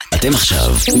אתם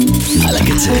עכשיו על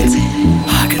הקצה,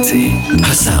 הקצה,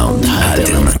 הסאונד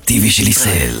האלטרנטיבי של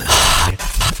ישראל.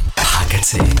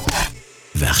 הקצה.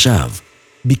 ועכשיו,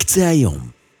 בקצה היום,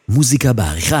 מוזיקה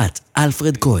בעריכת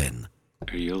אלפרד כהן.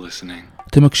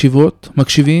 אתם מקשיבות?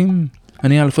 מקשיבים?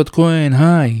 אני אלפרד כהן,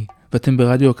 היי, ואתם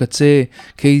ברדיו הקצה,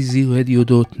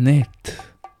 kzradio.net.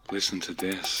 Listen to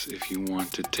this if you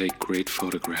want to take great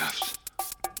photographs.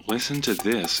 Listen to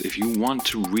this if you want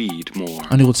to read more.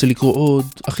 אני רוצה לקרוא עוד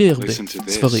הכי הרבה Listen to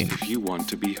this ספרים. if you want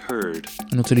to be heard.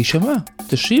 אני רוצה להישמע,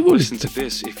 תשיבו לי. Listen to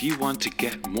this if you want to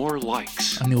get more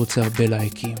likes. אני רוצה הרבה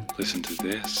לייקים. Listen to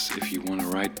this if you want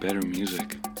to write better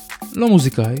music. לא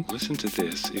מוזיקאי. Listen to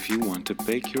this if you want to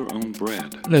bake your own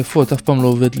bread. לאפות אף פעם לא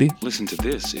עובד לי. Listen to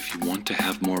this if you want to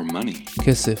have more money.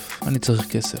 כסף, אני צריך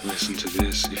כסף. Listen to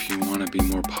this if you want to be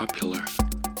more popular.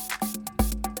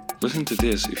 Listen to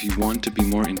this if you want to be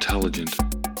more intelligent.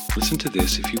 Listen to this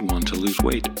if you want to lose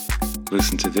weight.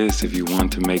 Listen to this if you want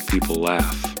to make people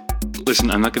laugh. Listen,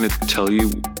 I'm not going to tell you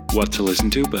what to listen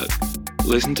to, but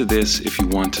listen to this if you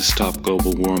want to stop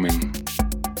global warming.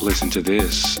 Listen to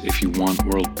this if you want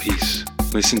world peace.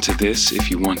 Listen to this if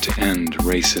you want to end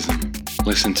racism.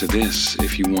 Listen to this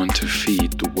if you want to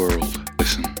feed the world.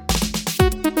 Listen.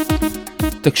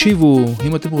 תקשיבו,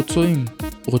 אם אתם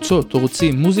רוצות או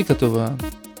רוצים מוזיקה טובה,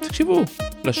 תקשיבו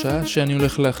לשעה שאני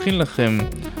הולך להכין לכם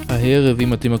הערב,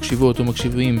 אם אתם מקשיבות או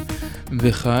מקשיבים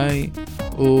בחי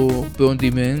או ב-on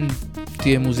demand,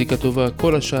 תהיה מוזיקה טובה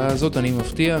כל השעה הזאת, אני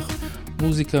מבטיח,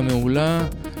 מוזיקה מעולה,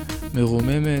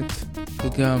 מרוממת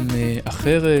וגם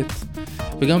אחרת,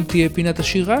 וגם תהיה פינת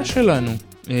השירה שלנו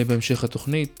בהמשך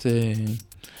התוכנית,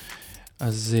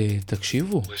 אז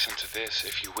תקשיבו. Listen to this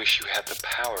if you wish you had the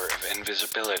power of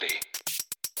invisibility.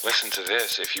 Listen to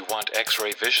this if you want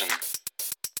X-ray vision.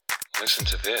 Listen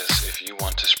to this if you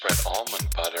want to spread almond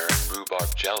butter and rhubarb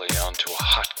jelly onto a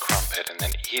hot crumpet and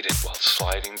then eat it while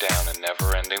sliding down a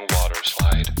never-ending water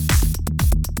slide.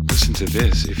 Listen to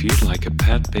this if you'd like a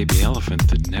pet baby elephant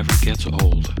that never gets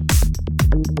old.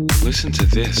 Listen to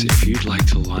this if you'd like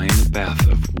to lie in a bath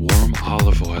of warm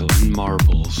olive oil and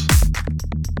marbles.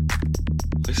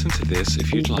 Listen to this if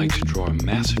you'd like to draw a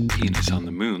massive penis on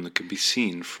the moon that can be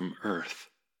seen from Earth.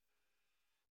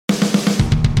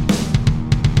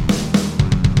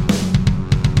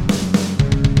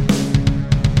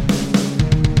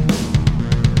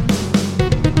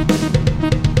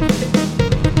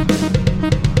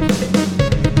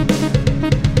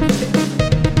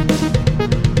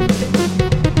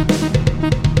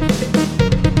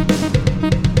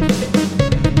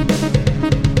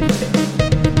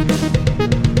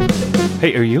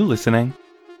 Hey, are you listening?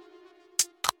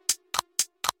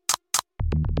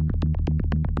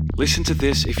 Listen to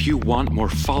this if you want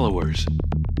more followers.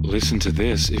 Listen to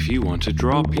this if you want to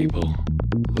draw people.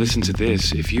 Listen to this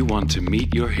if you want to meet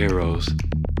your heroes.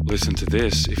 Listen to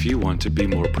this if you want to be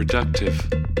more productive.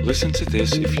 Listen to this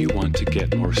if you want to get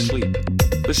more sleep.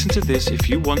 Listen to this if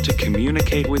you want to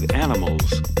communicate with animals.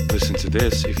 Listen to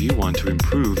this if you want to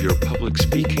improve your public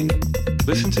speaking.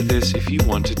 Listen to this if you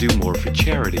want to do more for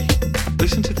charity.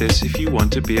 Listen to this if you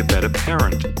want to be a better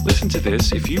parent. Listen to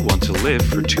this if you want to live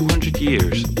for 200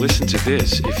 years. Listen to this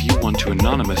if you want to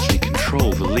anonymously control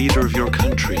the leader of your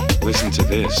country. Listen to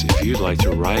this if you'd like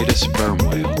to ride a sperm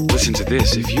whale. Listen to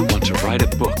this if you want to write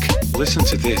a book. Listen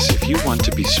to this if you want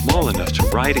to be small enough to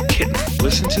ride a kitten.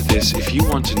 Listen to this if you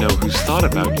want to know who's thought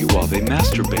about you while they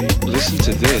masturbate. Listen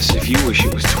to this if you wish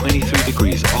it was 23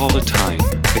 degrees all the time,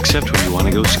 except when you want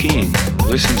to go skiing.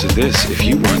 Listen to this if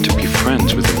you want to be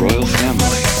friends with the royal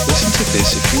family. Listen to this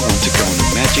if you want to go on a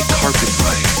magic carpet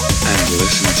ride. And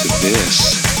listen to this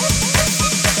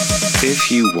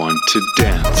if you want to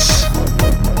dance.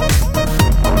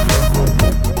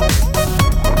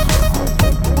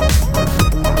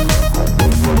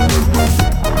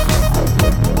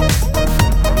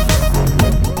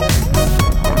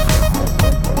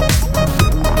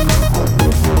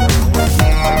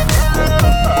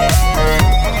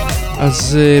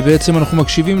 אז בעצם אנחנו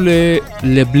מקשיבים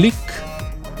לבליק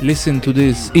Listen to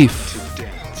this if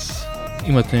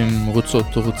אם אתם רוצות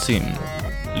או רוצים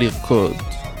לרקוד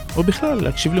או בכלל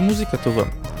להקשיב למוזיקה טובה.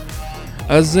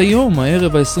 אז היום,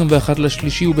 הערב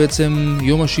ה-21/3 הוא בעצם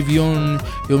יום השוויון,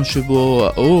 יום שבו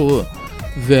האור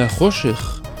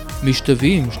והחושך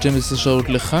משתווים 12 שעות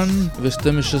לכאן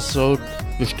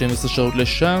ו12 שעות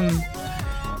לשם,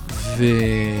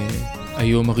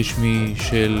 והיום הרשמי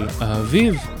של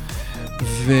האביב.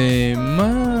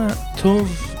 ומה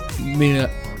טוב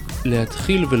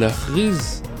להתחיל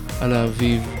ולהכריז על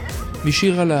האביב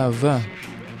משיר על אהבה,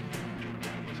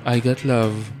 I got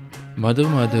love, mother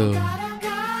mother.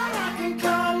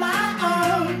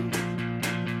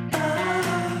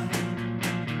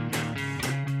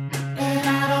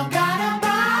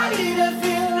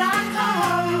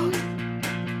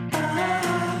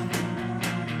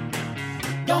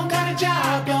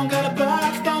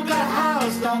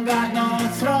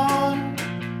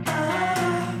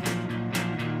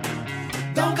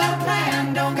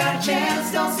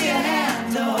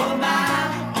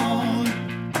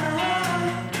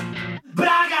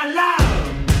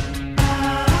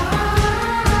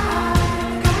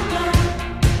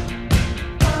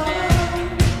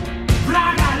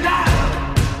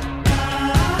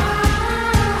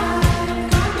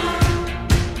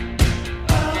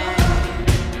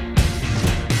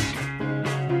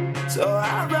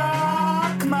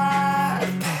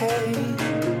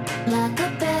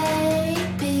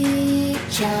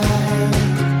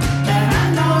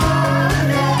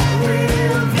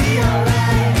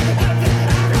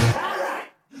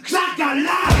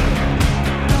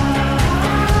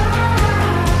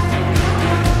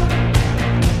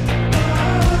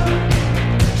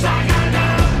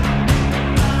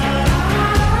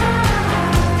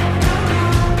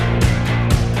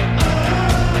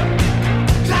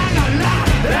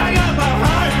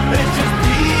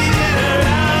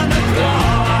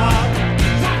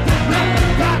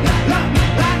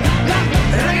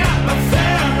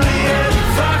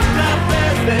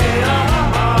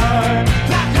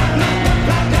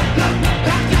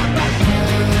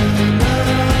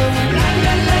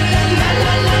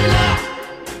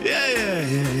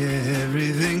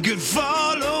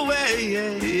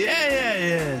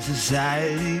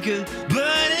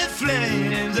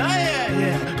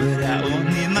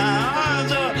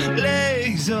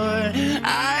 exhort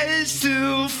eyes to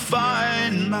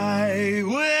find my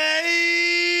way.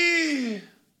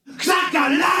 'Cause I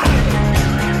got life.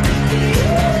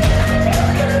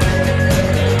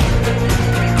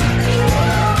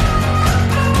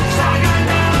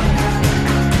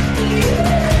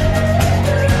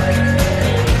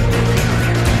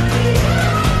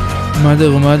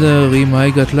 Mother Mother עם I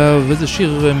Got Love, איזה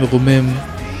שיר מרומם.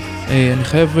 אני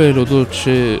חייב להודות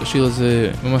שהשיר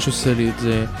הזה ממש עושה לי את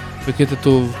זה בקטע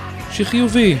טוב. שיר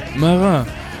חיובי, מה רע?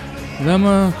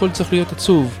 למה הכל צריך להיות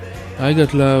עצוב? I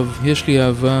Got Love, יש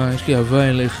לי אהבה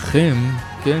אליכם,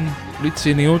 כן? בלי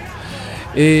ציניות.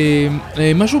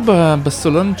 משהו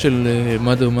בסולן של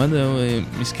Mother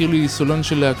Mother מזכיר לי סולן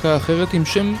של להקה אחרת עם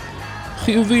שם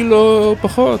חיובי לא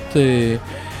פחות.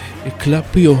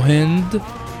 Clap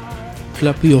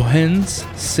your hands,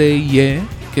 say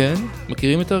yeah, כן?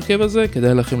 מכירים את ההרכב הזה?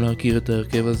 כדאי לכם להכיר את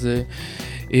ההרכב הזה.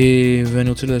 ואני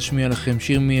רוצה להשמיע לכם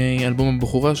שיר מאלבום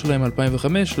הבחורה שלהם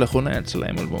 2005, לאחרונה יצא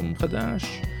להם אלבום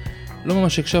חדש. לא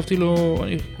ממש הקשבתי לו,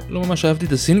 אני לא ממש אהבתי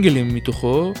את הסינגלים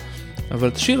מתוכו, אבל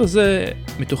את השיר הזה,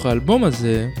 מתוך האלבום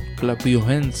הזה, Clap Your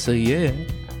Hands, Say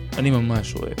Yeah, אני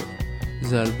ממש אוהב.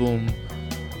 זה אלבום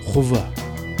חובה.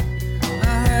 I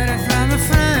heard it from a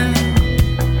friend.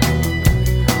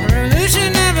 Revolution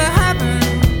never happened.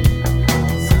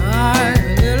 Sigh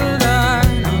a little die,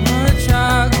 no more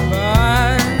chalk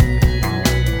goodbye.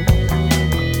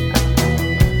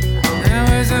 There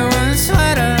was a one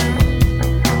sweater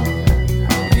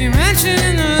you mentioned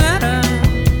in the letter.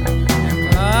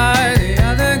 Imply the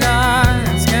other guy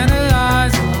and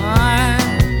scandalize the line.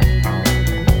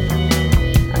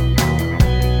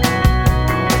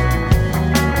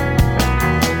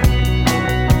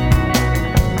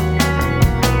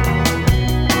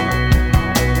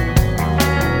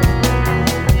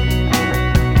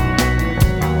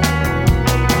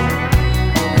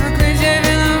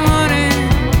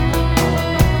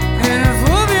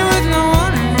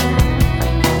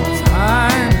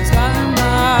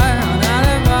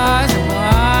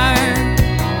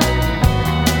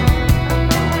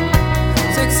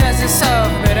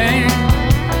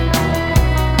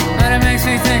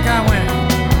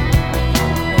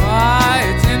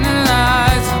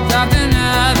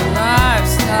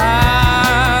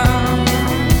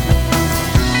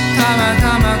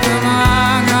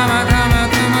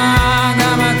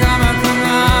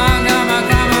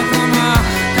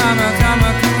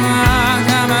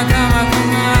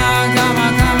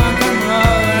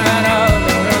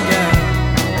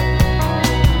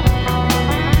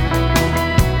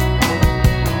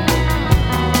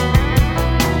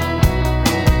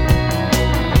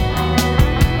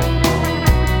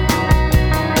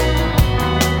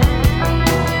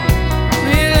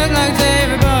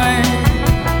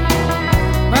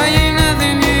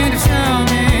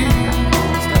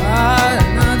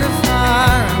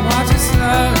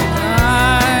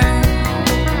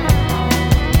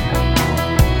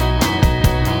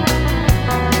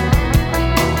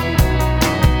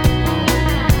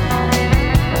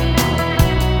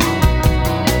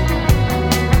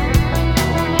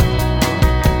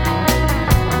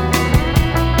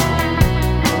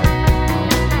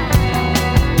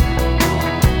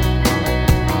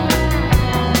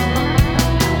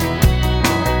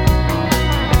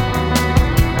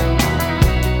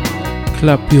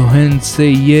 Clap your hands,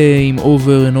 say yeah עם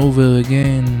over and over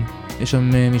again. יש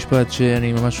שם משפט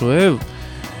שאני ממש אוהב.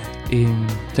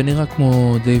 אתה נראה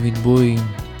כמו דיוויד בוי,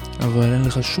 אבל אין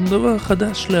לך שום דבר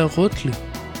חדש להראות לי.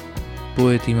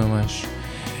 פואטי ממש.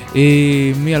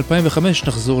 מ-2005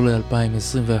 נחזור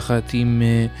ל-2021 עם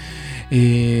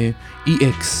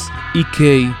EK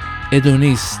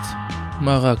אדוניסט.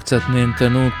 מה רע, קצת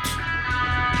נהנתנות.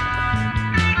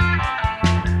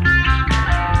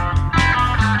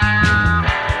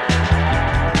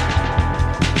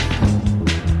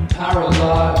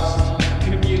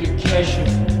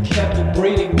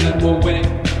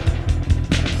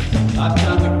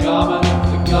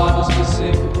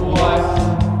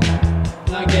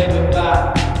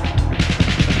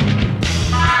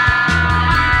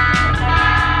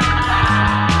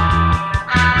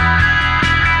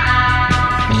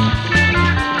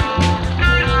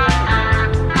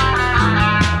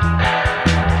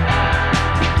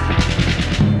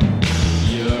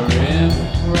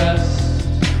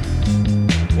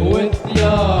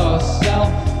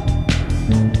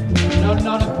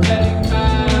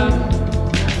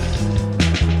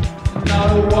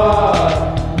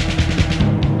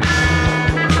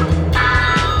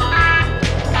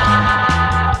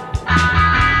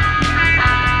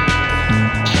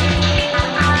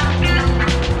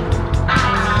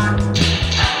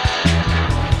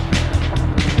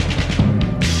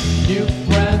 new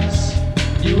friends,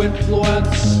 new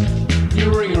influence, new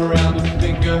ring around the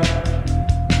finger.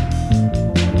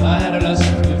 I had an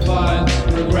defiant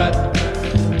regret.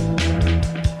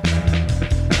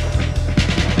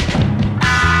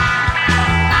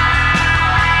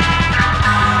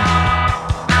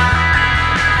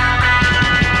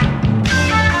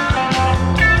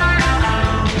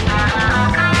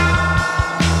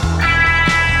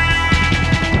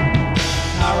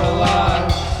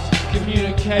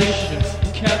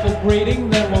 Careful breeding,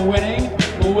 then we're winning,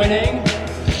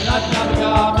 And I found the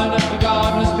garment of the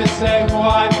gardener's pissing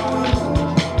wife,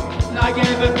 and I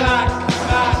gave it back.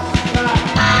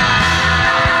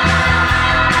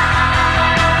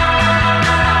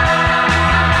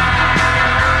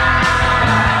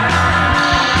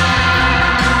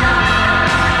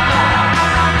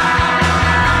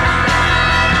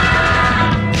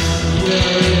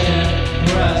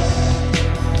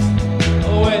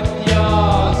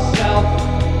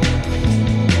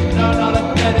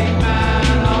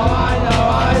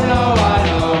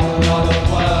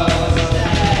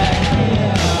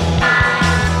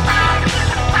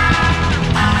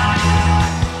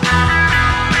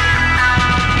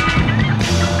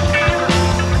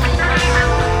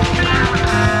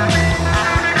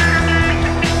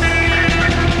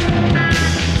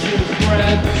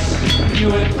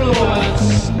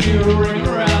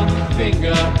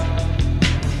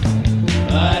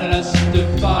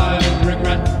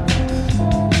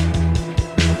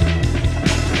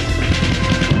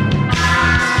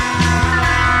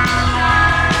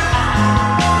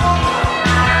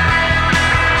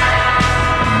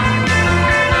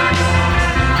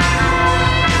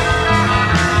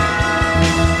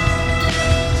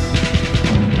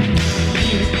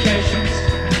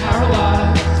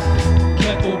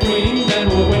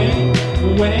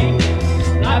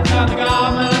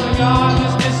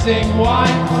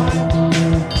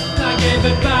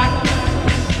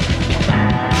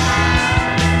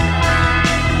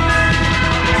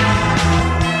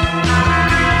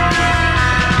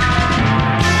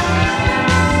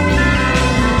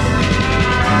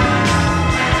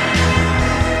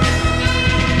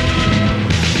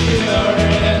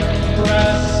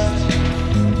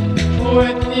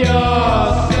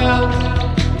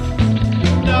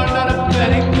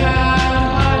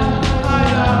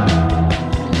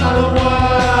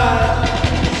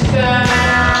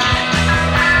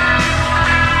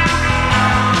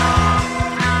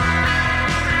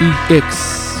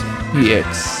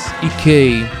 EK,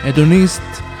 אדוניסט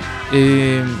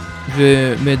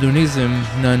ומדוניזם,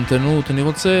 נהנתנות. אני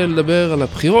רוצה לדבר על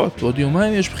הבחירות. עוד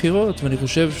יומיים יש בחירות, ואני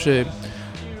חושב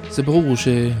שזה ברור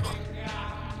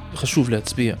שחשוב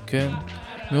להצביע, כן?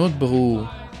 מאוד ברור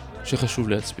שחשוב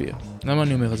להצביע. למה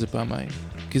אני אומר את זה פעמיים?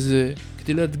 כי זה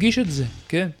כדי להדגיש את זה,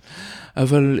 כן?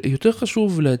 אבל יותר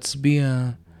חשוב להצביע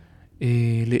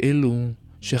לאלו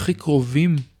שהכי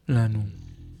קרובים לנו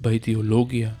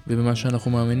באידיאולוגיה ובמה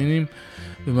שאנחנו מאמינים,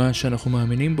 במה שאנחנו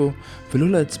מאמינים בו, ולא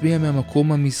להצביע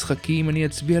מהמקום המשחקי. אם אני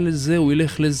אצביע לזה, הוא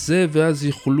ילך לזה, ואז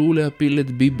יוכלו להפיל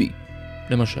את ביבי,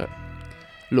 למשל.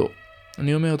 לא.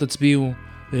 אני אומר, תצביעו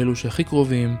לאלו שהכי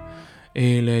קרובים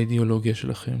לאידיאולוגיה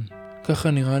שלכם.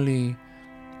 ככה נראה לי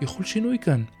יכול שינוי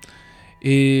כאן.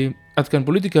 עד כאן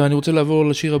פוליטיקה. אני רוצה לעבור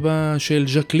לשיר הבא של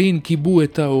ז'קלין, כיבו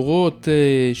את האורות,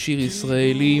 שיר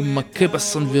ישראלי מכה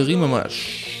בסנוורים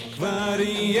ממש. כבר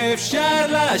אי אפשר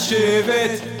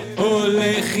לשבת,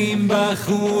 הולך עם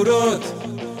בחורות,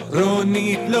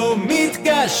 רונית לא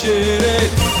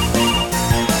מתקשרת.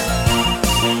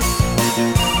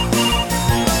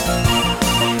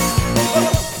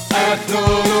 את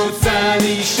לא רוצה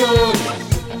לישון,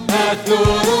 את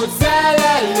לא רוצה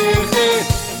ללכת,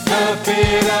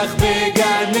 הפרח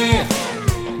בגנך,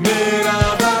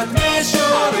 מרבת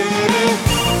משוררת.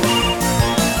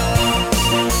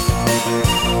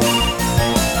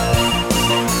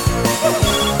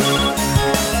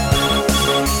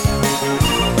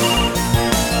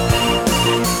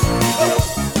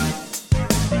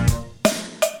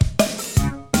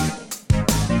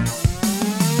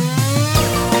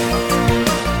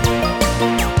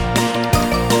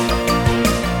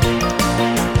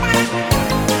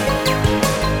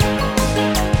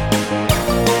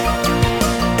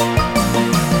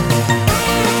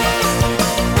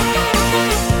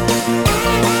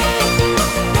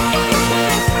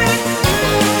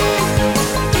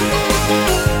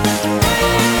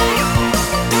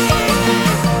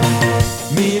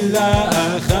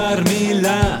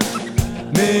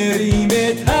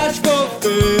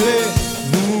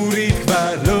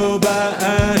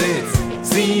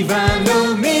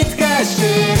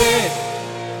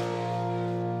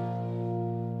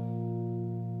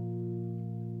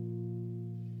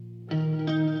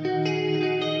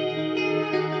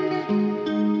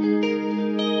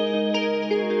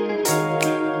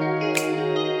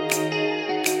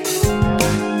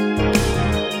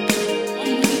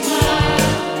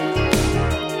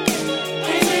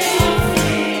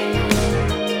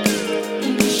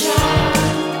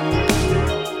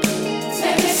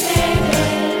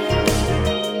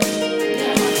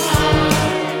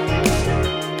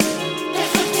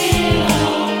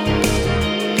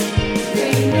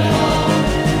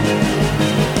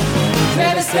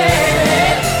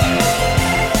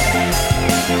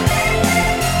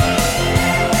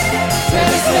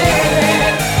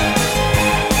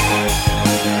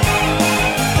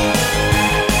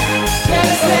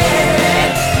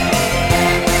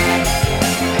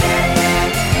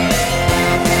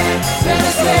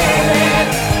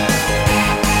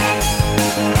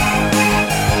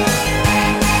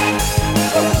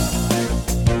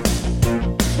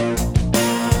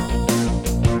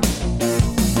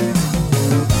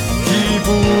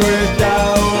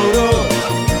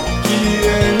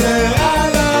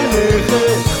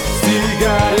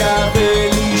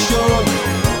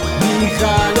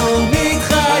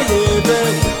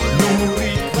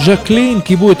 ז'קלין,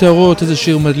 קיבו את האורות, איזה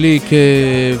שיר מדליק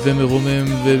ומרומם,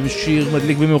 ובשיר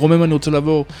מדליק ומרומם אני רוצה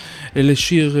לעבור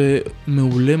לשיר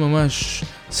מעולה ממש,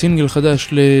 סינגל חדש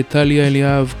לטליה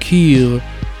אליאב, קיר.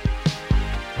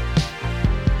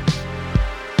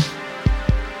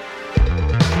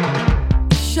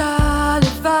 אישה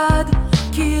לבד,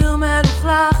 קיר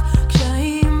מלוכלך,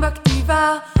 קשיים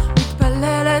בכתיבה,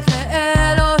 מתפללת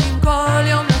לאלוהים כל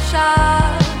יום לשווא,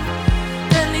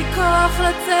 תן לי כוח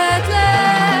לצאת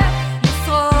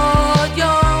לשרוד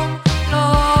יום,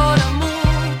 לא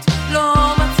למות,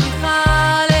 לא מצליחה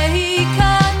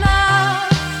להיכנע,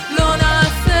 לא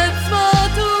נעשית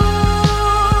סמרטוט,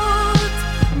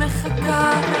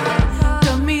 מחכה,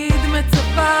 תמיד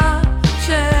מצפה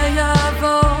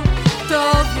שיבוא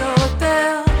טוב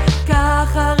יותר,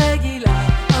 ככה רגילה,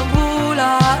 אמרו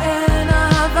לה אין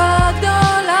אהבה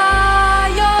גדולה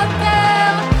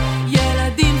יותר,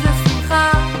 ילדים זה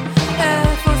שמחה,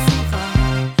 איפה שמחה,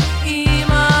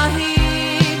 אמא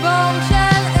היא בור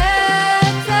של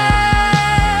עצב,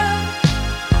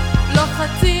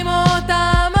 לוחצים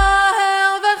אותה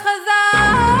מהר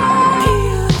וחזק,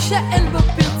 קיר שאין בו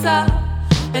פרצה,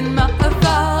 אין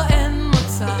מעבר, אין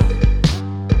מוצא,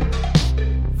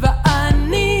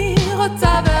 ואני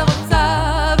רוצה ורוצה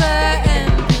ואין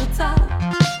פרצה,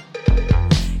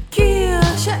 קיר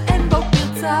שאין בו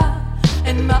פרצה,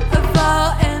 אין מעבר,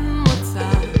 אין מוצא,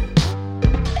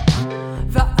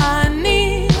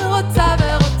 ואני רוצה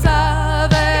ורוצה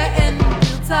ואין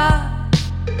פרצה,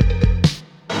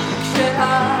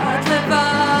 כשאת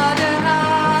לבד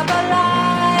אינה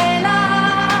בלילה,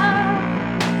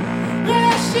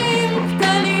 רעשים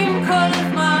קטנים כל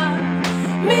הזמן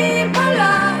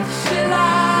מפלש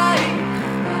שלייך,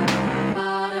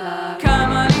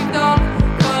 כמה לבדוק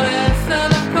כל 10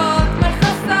 דקות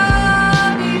מכסה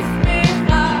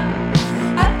בשמיכה,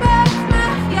 את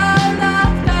בעצמך ילדה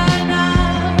קטנה,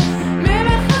 מי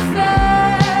מכסה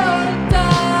אותך,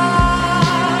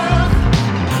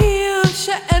 קיר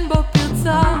שאין בו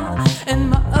פרצה, אין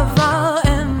מעבר,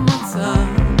 אין מוצא,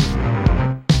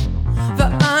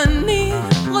 ואני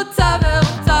רוצה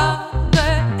ורוצה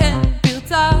ואין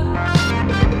פרצה,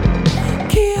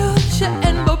 קיר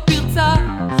שאין בו פרצה,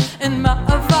 אין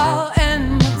מעבר,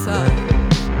 אין מוצא,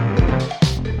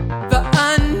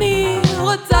 ואני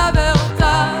רוצה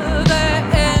ורוצה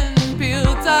ואין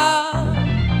פרצה,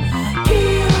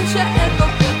 קיר שאין בו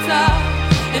פרצה,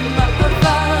 אין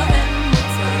מעבר, אין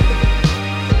מוצא,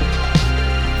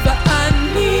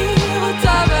 ואני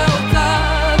רוצה ורוצה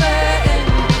ואין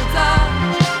פרצה,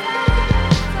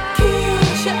 קיר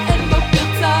שאין בו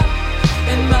פרצה,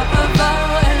 אין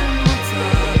מעבר, אין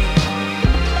מוצא,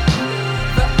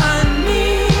 ואני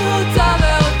רוצה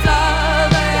ורוצה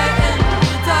ואין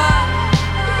פרצה,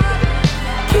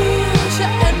 קיר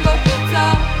שאין בו פרצה,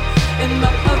 אין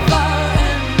מעבר,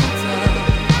 אין מוצא,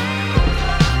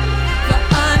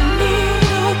 ואני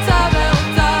רוצה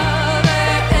ורוצה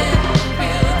ואין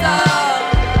פרצה,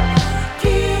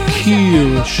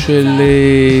 קיר של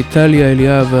טליה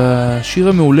אליאב, השיר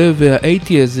המעולה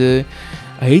והאייטי הזה,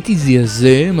 האייטיזי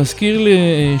הזה, מזכיר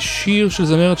לשיר של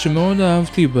זמרת שמאוד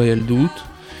אהבתי בילדות,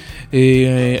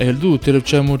 הילדות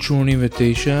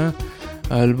 1989,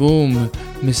 האלבום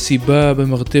מסיבה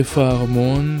במרתף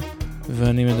הארמון,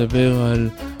 ואני מדבר על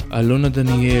אלונה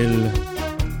דניאל,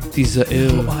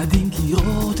 תיזהר רועדים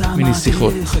קירות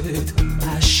מנסיכות. המערכת,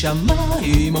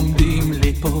 השמיים עומדים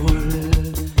ליפול,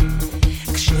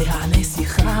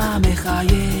 כשהנסיכה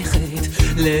מחייכת,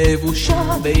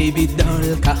 לבושה בייבי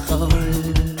דול כחול,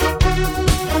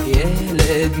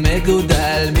 ילד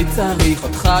מגודל, מי צריך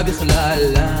אותך בכלל?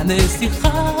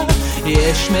 לנסיכה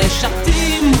יש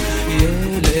משרתים,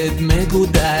 ילד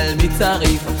מגודל, מי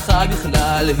צריך אותך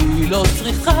בכלל? היא לא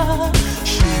צריכה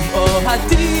שום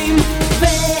אוהדים,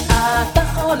 ואתה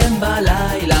חולם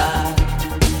בלילה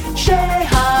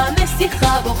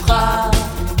שהנסיכה בוכה,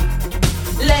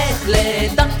 לך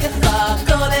לדרכך,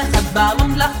 כל אחד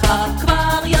בממלכה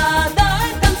כבר ידע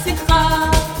את הנסיכה,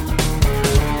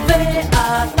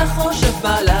 ואתה חושב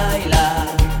בלילה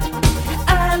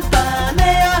על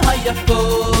פניה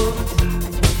היפות,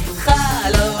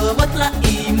 חלומות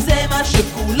רעים זה מה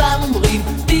שכולם אומרים,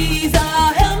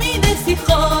 תיזהר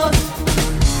מנסיכות,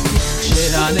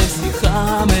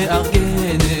 כשהנסיכה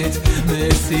מארגנת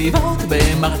מסיבות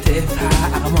במרתף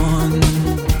הארמון,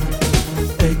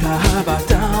 את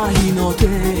אהבתה היא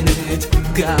נותנת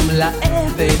גם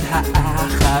לעבד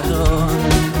האחרון,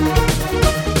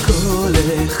 כל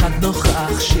אחד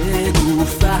נוכח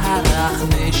שגופה רך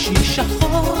נשי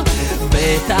שחור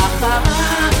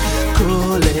בתחרה,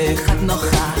 כל אחד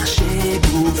נוכח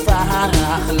שגופה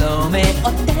רך לא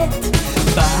מאותת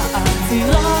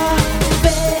בעצירה,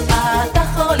 ואתה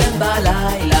חולם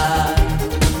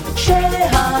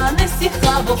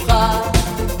בוכה.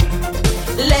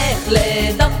 לך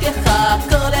לדרכך,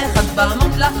 כל אחד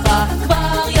בממלכה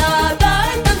כבר ידע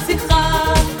את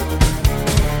הנסיכה,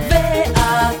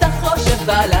 ואתה חושב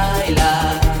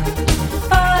בלילה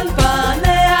על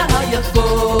פניה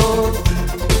היפות.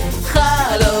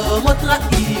 חלומות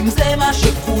רעים זה מה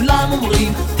שכולם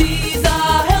אומרים,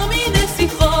 תיזהר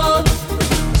מנסיכות.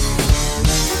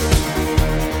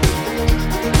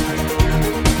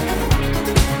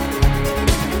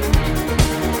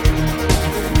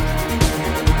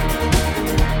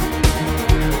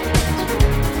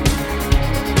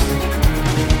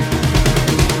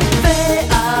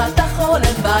 ואתה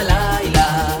חולם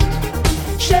בלילה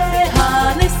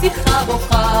שהנסיכה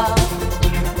בוכה.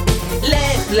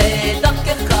 לך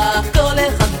לדרכך, כל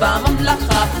אחד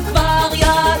בממלכה כבר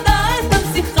ידע את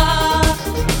הנסיכה,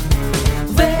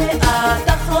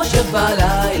 ואתה חושב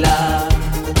בלילה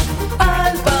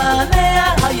על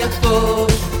פניה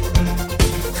היפות.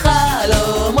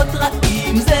 חלומות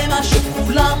רעים זה מה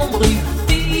שכולם אומרים,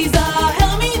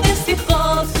 תיזהר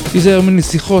מנסיכות. תיזהר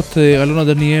מנסיכות, אלונה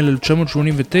דניאל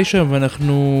 1989,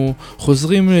 ואנחנו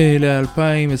חוזרים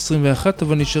ל-2021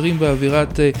 אבל נשארים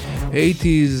באווירת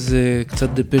 80s, קצת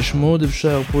דפש מוד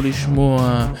אפשר פה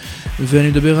לשמוע, ואני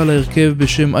מדבר על ההרכב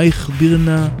בשם אייך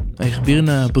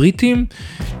בירנה הבריטים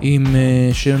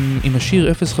עם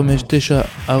השיר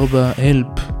 0594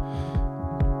 Help.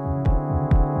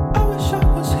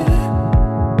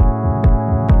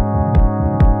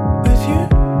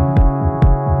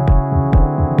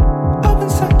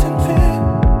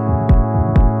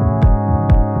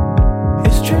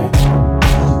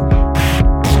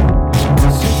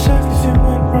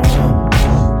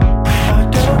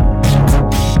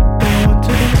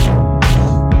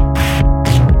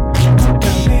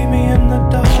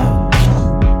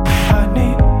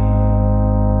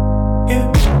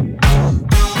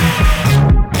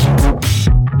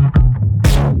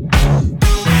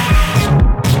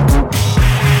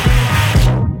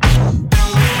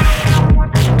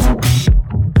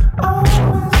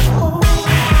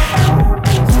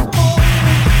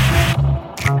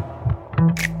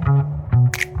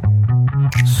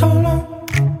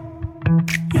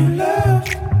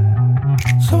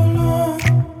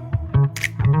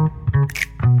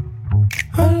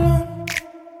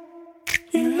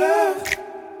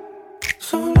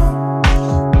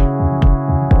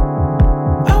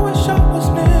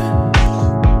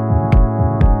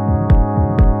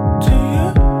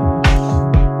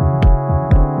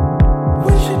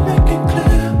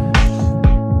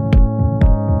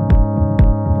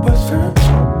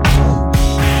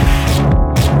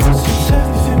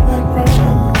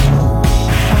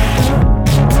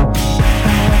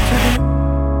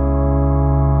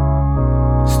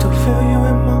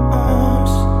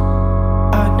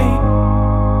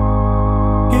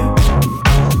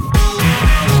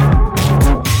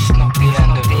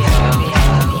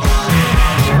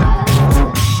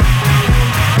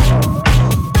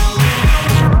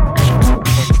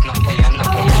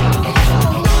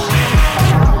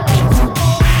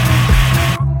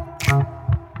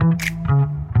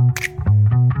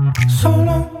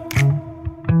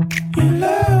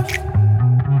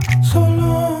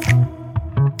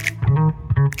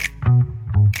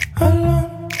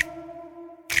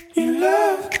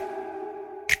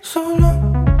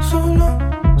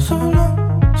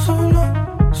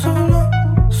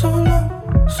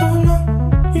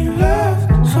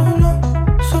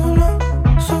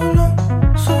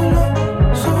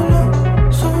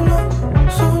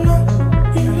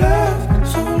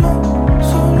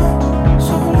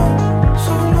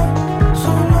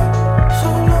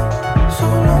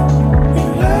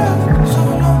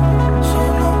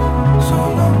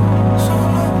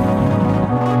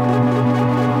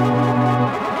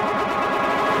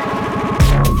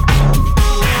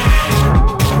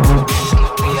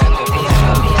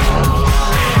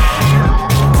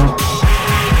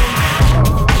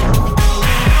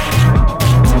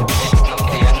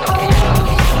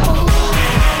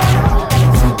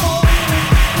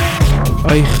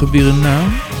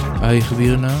 אייך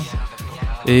בירנה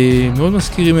מאוד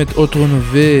מזכירים את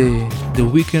אוטרונובה, The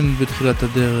Weeknd בתחילת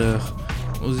הדרך,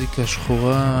 מוזיקה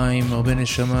שחורה עם הרבה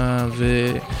נשמה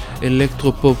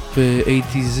ואלקטרופופ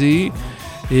 80s.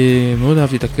 מאוד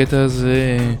אהבתי את הקטע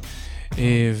הזה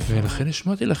ולכן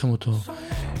השמעתי לכם אותו.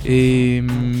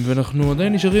 ואנחנו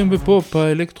עדיין נשארים בפופ,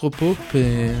 האלקטרופופ,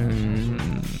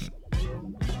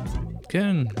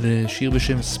 כן, לשיר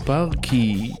בשם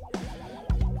ספארקי.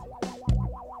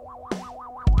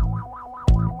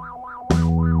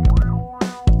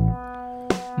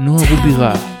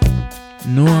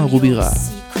 נועה רובירה,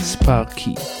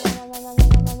 ספארקי.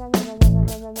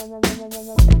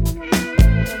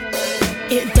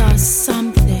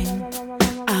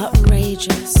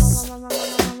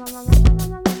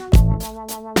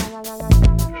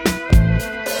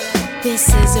 This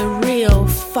is a real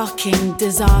fucking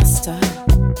disaster.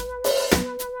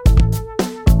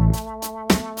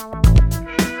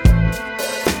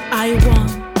 I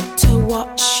want to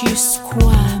watch you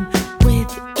squirm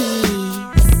with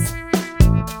ease.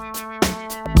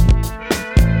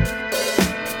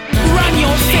 Run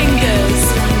your fingers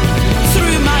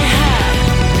through my hair,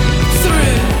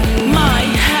 through my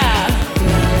hair.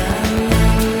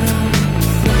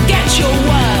 Get your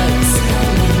words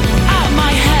out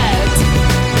my head,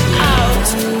 out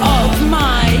of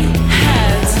my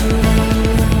head.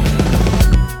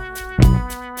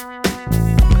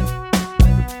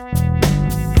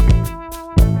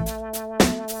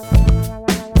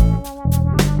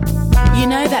 You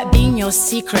know that being your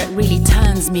secret really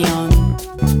turns me on.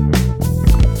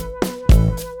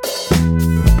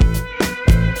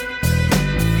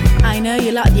 I know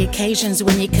you like the occasions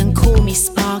when you can call me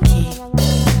Sparky,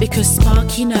 because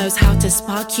Sparky knows how to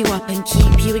spark you up and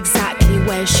keep you exactly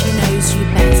where she knows you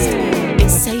best.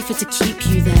 It's safer to keep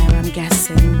you there, I'm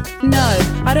guessing. No,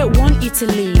 I don't want you to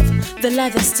leave. The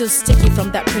leather's still sticky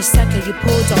from that Prosecco you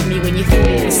poured on me when you thought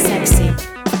it was sexy.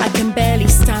 I can barely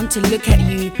stand to look at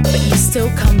you, but you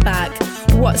still come back.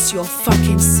 What's your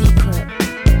fucking secret?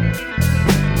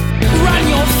 Run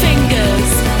your fingers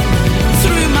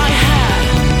through my hair,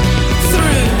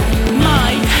 through my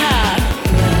hair.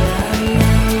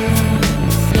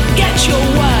 Get your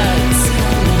words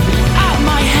out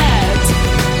my head,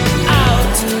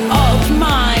 out of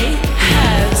my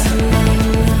head.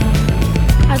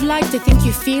 I'd like to think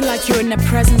you feel like you're in the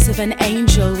presence of an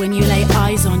angel when you lay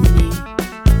eyes on me.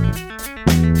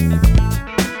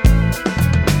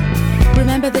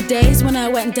 Remember the days when I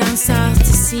went down south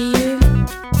to see you?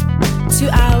 2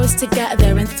 hours to get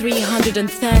there and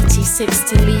 336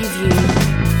 to leave you.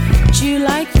 Do you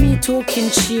like me talking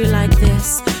to you like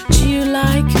this? Do you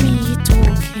like me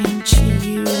talking to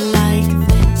you like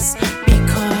this?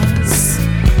 Because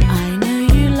I know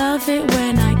you love it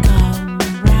when I come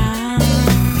round.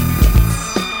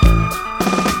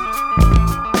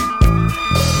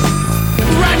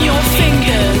 Run your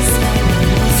fingers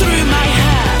through my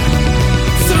hair,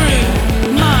 through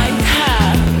my hair.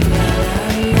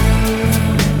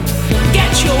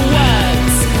 Get your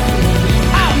words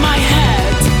out my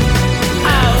head,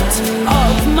 out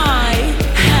of my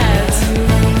head.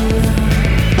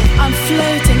 I'm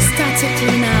floating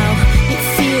statically now, it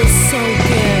feels so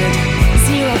good.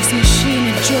 Xerox machine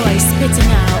of joy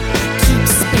spitting out, keep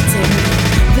spitting.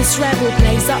 This rebel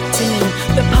plays up to me,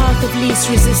 the path of least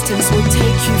resistance will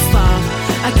take you far.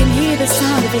 I can hear the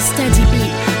sound of a steady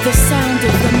beat, the sound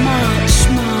of the march,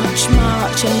 march,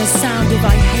 march, and the sound of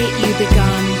I hate you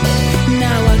begun.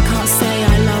 Now I can't say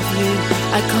I love you,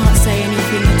 I can't say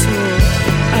anything at all.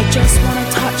 I just want to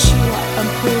touch you up and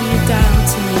pull you down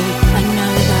to me. I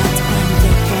know that when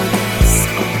the goddess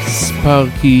of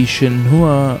ספארקי של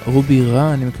נועה רובי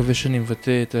רע, אני מקווה שאני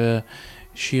מבטא את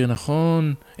השיר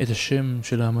נכון, את השם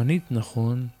של האמנית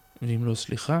נכון, ואם לא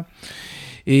סליחה.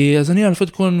 אז אני אלפרד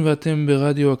קון ואתם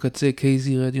ברדיו הקצה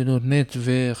kzradio.net,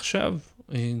 ועכשיו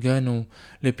הגענו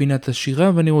לפינת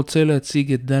השירה ואני רוצה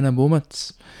להציג את דנה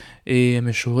בומץ,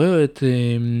 המשוררת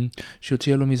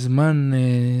שהוציאה לו מזמן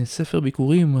ספר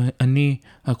ביקורים, אני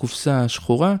הקופסה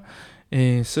השחורה,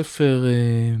 ספר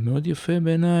מאוד יפה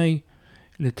בעיניי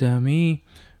לטעמי,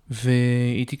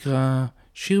 והיא תקרא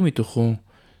שיר מתוכו.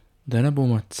 דנה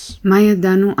בומץ. מה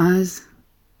ידענו אז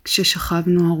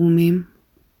כששכבנו ערומים,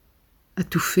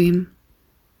 עטופים,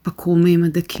 בקרומים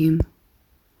הדקים,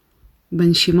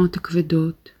 בנשימות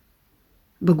הכבדות,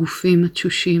 בגופים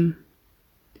התשושים,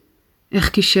 איך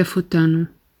כישף אותנו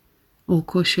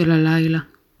אורכו של הלילה.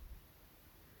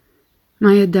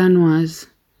 מה ידענו אז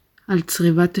על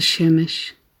צריבת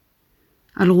השמש,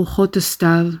 על רוחות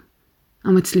הסתיו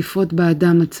המצליפות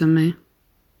באדם הצמא,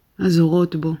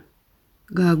 הזורות בו,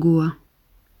 געגוע.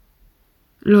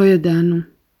 לא ידענו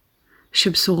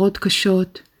שבשורות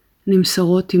קשות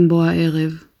נמסרות עם בוא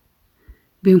הערב,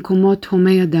 במקומות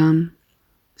הומי אדם,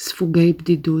 ספוגי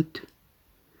בדידות.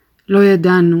 לא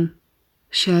ידענו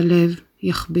שהלב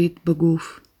יחביט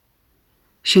בגוף,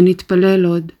 שנתפלל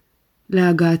עוד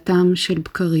להגעתם של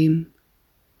בקרים.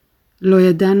 לא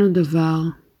ידענו דבר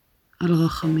על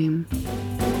רחמים.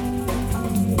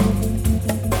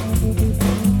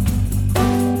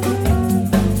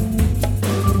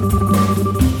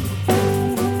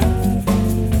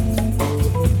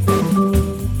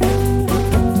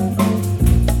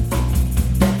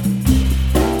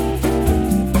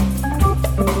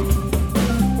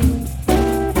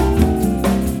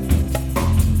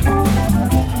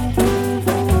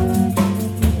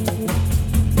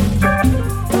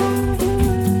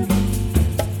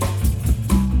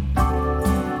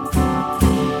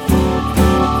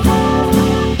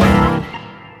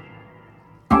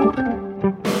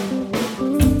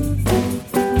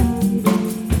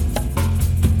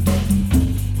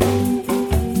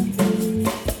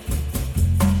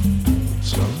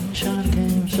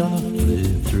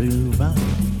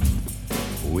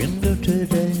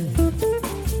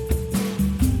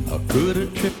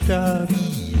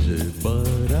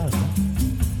 but I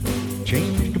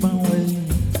changed my ways.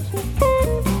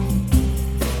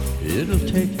 It'll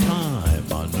take time,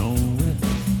 I know it,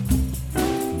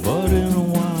 but in a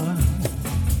while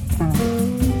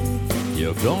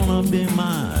you're gonna be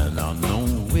mine, I know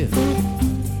it.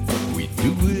 We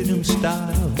do it in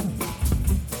style,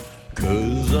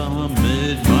 'cause I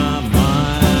made my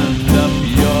mind up.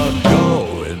 You're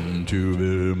going to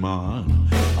be mine.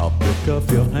 I'll pick up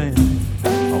your hand,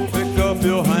 I'll pick up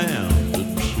your hand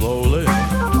and slowly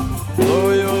blow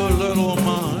your little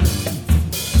mind.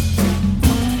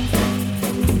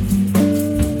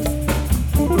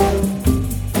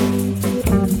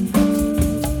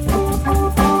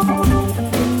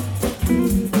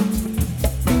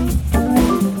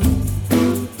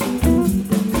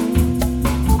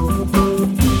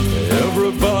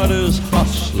 Everybody's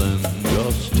hustling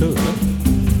just to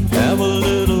have a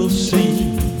little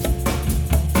scene.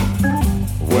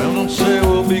 When I say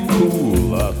we'll be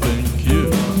cool, I think you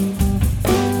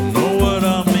know what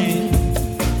I mean.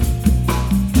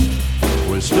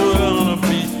 We stood on a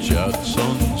beach at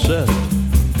sunset.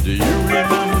 Do you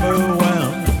remember when?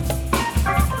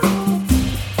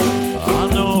 I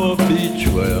know a beach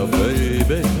where,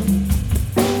 baby,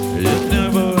 it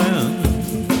never ends.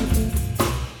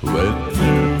 When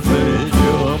you made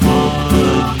your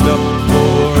mind up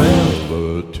forever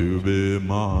to be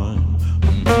mine.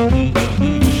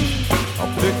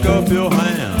 I'll pick up your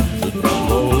hand and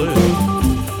slowly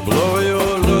blow your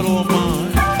little mind.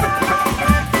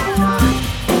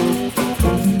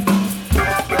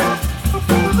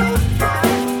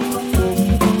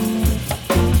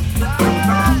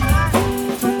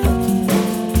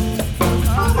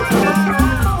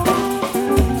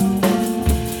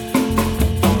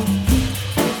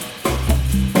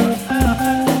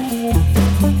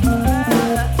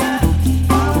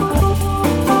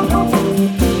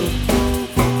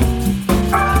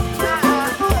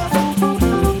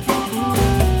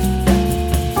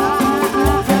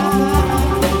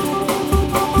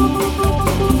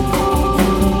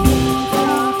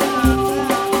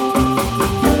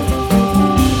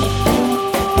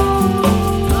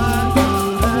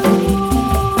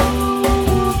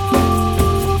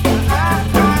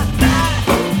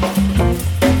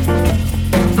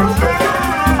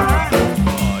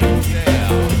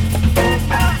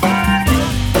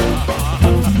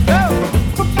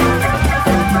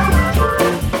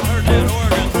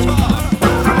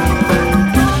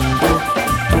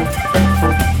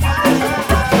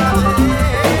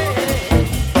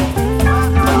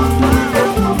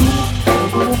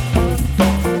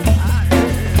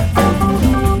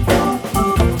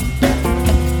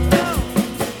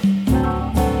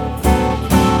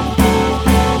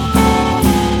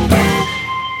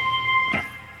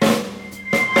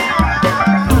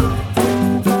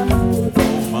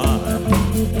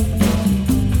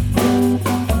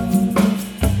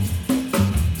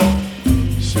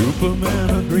 Superman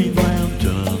or Green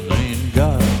Lantern ain't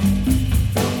got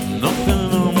nothing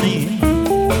on me.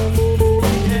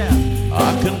 I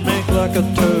can make like a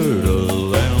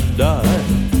turtle and die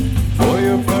for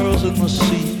your pearls in the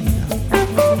sea.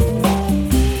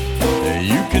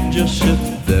 You can just sit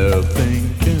there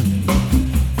thinking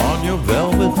on your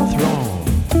velvet throne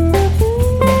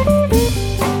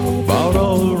about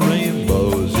all the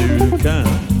rainbows you can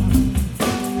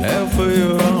have for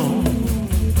your own.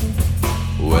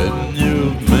 When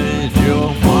you've made your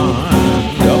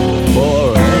mind up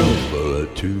forever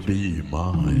to be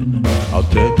mine, I'll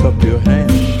take up your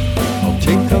hand, I'll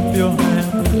take up your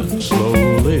hand and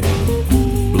slowly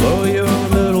blow your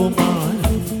little mind.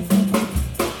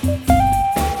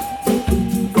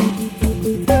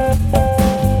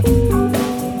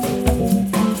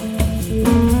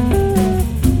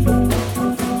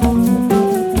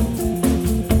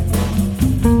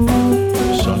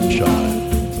 Sunshine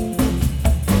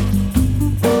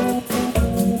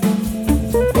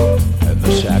and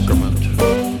the sacrament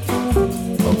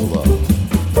of love.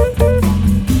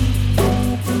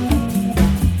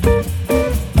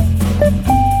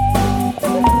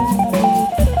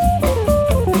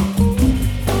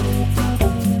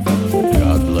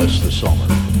 God bless the summer.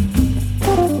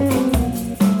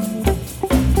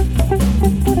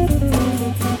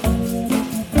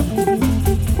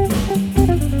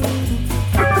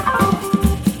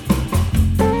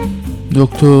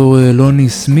 דוקטור לוני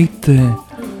סמית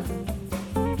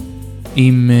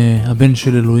עם הבן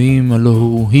של אלוהים, הלא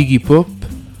הוא היגי פופ,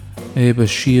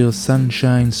 בשיר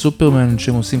סנשיין סופרמן,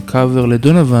 שהם עושים קאבר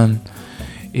לדונובן,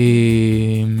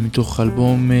 מתוך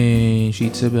אלבום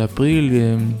שייצא באפריל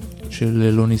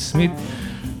של לוני סמית,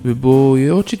 ובו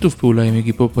יהיה עוד שיתוף פעולה עם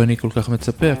היגי פופ, אני כל כך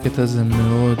מצפה. הקטע הזה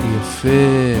מאוד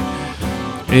יפה,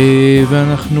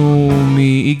 ואנחנו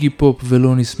מאיגי פופ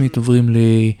ולוני סמית עוברים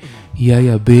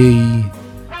ליאיה ביי.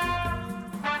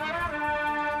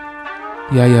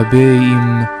 יאיה ביי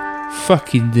עם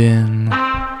פאק איט דן.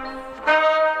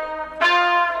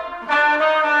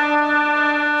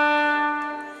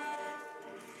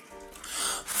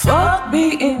 Fuck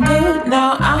being good,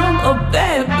 now I'm a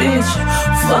bad bitch.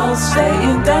 Fuck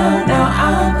staying down, now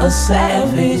I'm a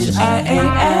savage. I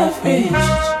ain't average.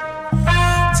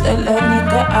 Tell a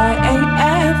nigga I ain't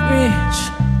average.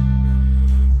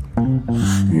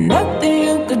 Nothing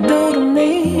you could do to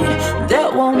me that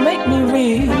won't make me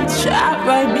rich. I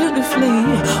write beautifully,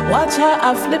 watch how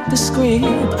I flip the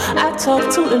script. I talk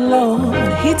to the Lord,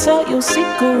 he tell your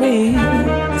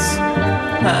secrets.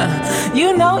 You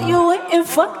know you ain't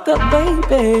fucked up,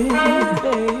 baby.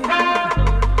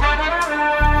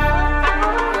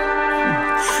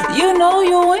 You know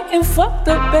you ain't fucked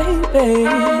up, baby.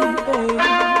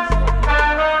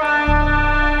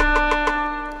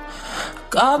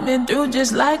 Coming through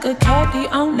just like a caddy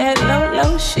on that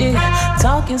low shit.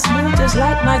 Talking smooth just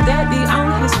like my daddy on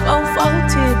his 4-4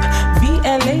 tip.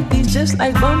 VLAD just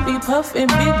like Bumpy Puff and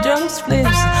Big Drum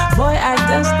Spliffs. Boy, I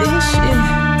does this shit.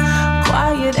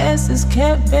 Quiet as is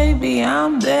kept, baby,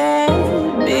 I'm that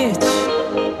bitch.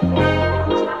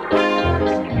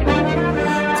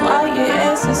 Quiet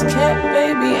as is kept,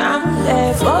 baby, I'm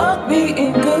that. Fuck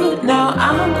being good, now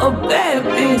I'm a bad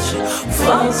bitch.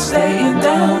 Fuck staying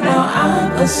down, now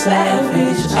I'm a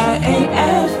savage. I ain't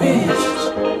average.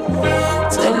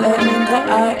 Tell that nigga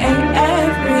I ain't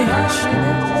average.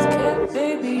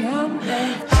 Baby, I'm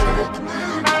that.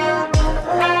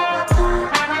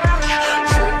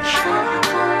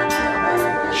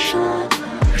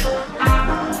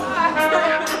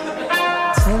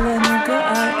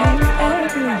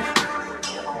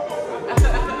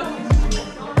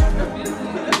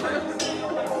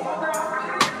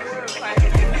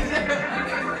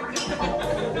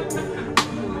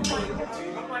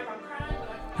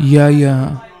 יאיה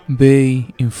ביי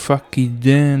עם פאק איט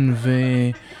דן,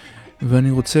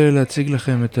 ואני רוצה להציג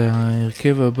לכם את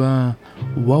ההרכב הבא,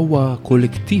 וואווה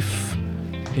קולקטיף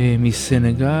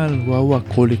מסנגל, וואווה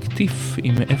קולקטיף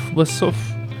עם F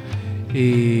בסוף,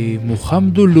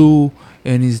 מוחמדולו and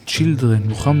his children,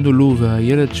 מוחמדולו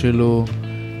והילד שלו,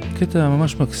 קטע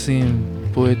ממש מקסים,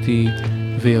 פואטי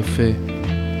ויפה.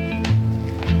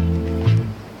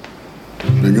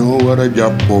 dañoo war a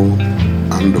jàppoo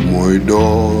ànd mooy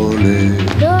doole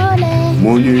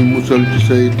moo ñuy musal ci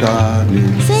seytaane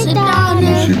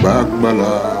musiba ak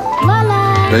balaa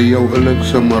te yow ëllëg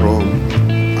sa moroom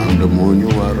ànd moo ñu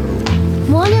war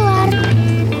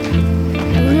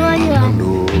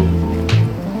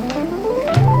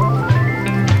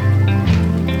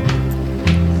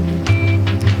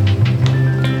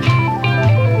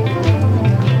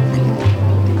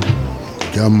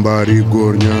jàmbaari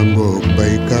góor ñaangook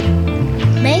baykat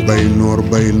bay noor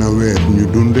bay nawet ñu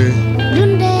dunde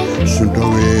su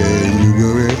tawee ñu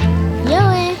yowe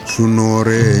su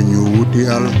nooree ñu wuti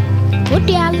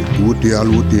al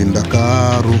wuti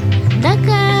ndakaaru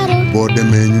boo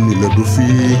demee ñu ni la du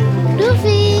fii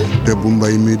te bu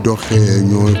mbay mi doxee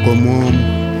ñooy ko moom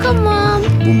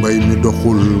bu mbay mi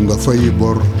doxul nga fay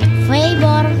bor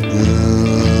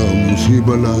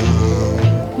musiba la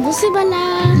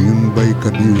ñun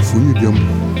baykat yi fu ñu jëm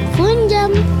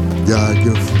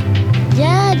jaajëf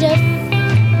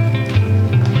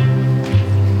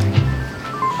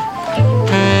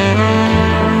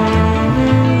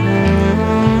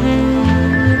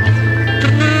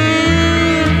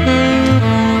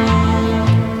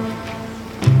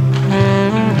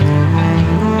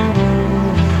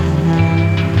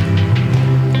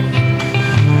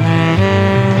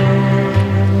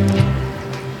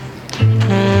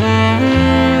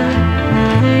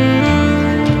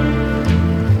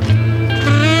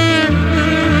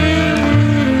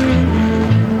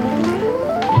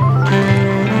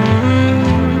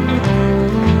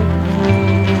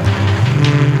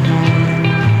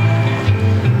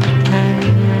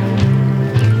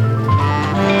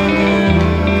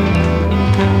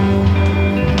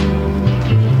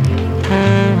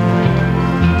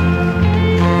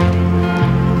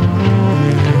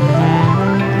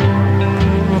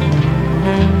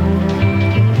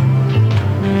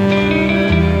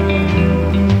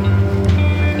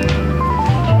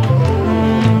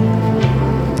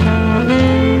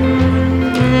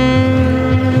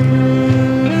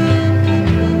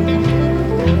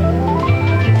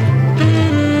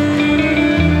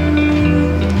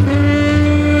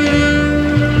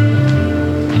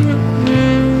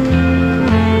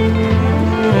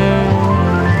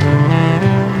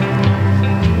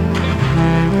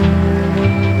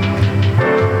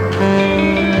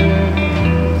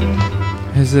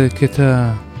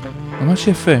קטע ממש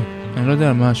יפה. אני לא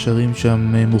יודע מה השרים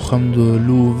שם, מוחמד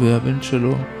אלו והבן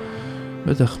שלו.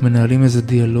 בטח מנהלים איזה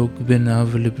דיאלוג בין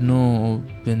אב לבנו, או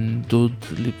בין דוד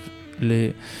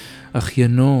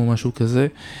לאחיינו, או משהו כזה.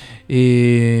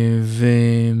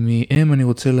 ומהם אני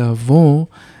רוצה לעבור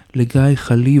לגיא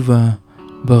חליבה,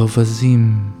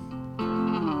 ברווזים.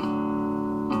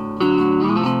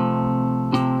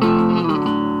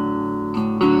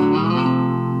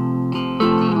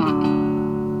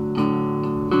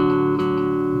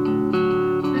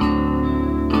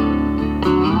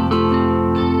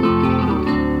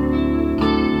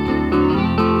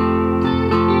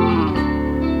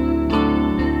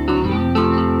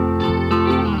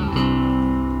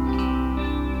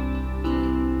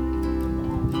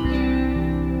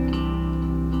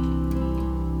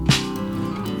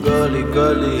 גולי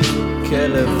גולי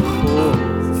כלב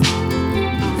חוץ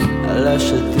על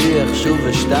השטיח שוב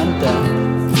השתנת,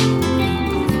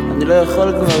 אני לא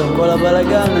יכול כבר עם כל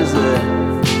הבלגן הזה.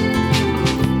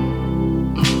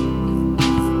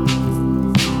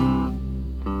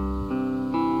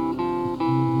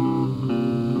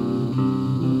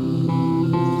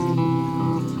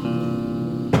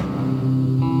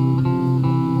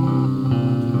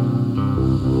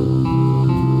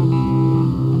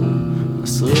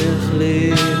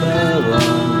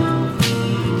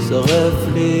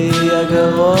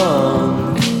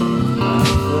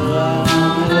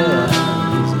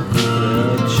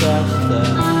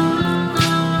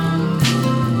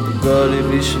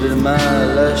 בשביל מה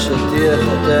על השטיח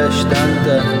אתה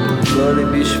השתנת? גולי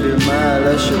בשביל מה על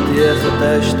השטיח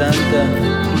אתה השתנת?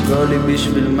 גולי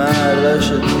בשביל מה על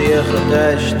השטיח אתה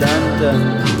השתנת?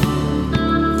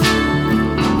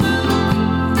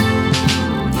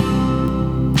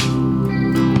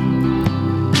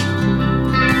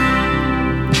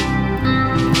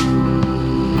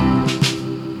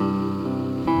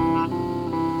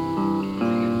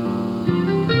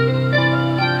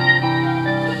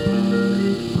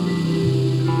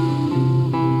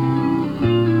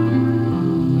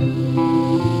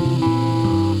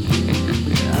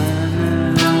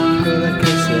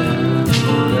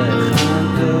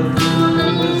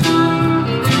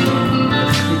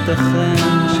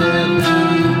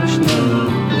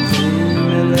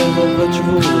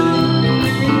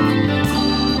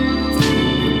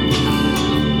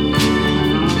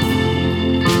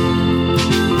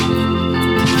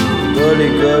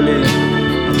 גולי,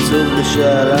 עצוב לי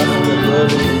שהלכת,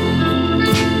 גולי,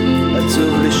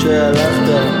 עצוב לי שהלכת,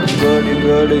 גולי,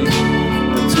 גולי,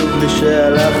 עצוב לי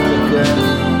שהלכת, כן.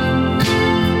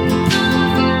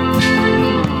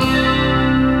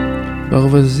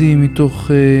 ברווזים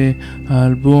מתוך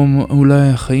האלבום אולי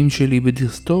החיים שלי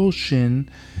בדיסטורשן,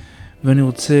 ואני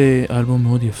רוצה, האלבום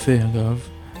מאוד יפה אגב,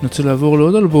 אני רוצה לעבור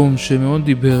לעוד אלבום שמאוד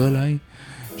דיבר עליי,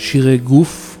 שירי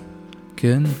גוף,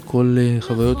 כן, כל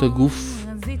חוויות הגוף,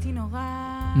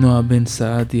 נועה בן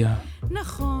סעדיה.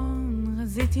 נכון,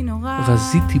 רזיתי נורא.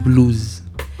 רזיתי בלוז.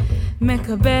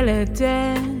 מקבלת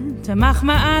את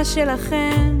המחמאה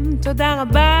שלכם, תודה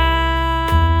רבה.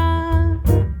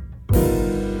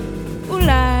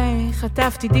 אולי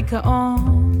חטפתי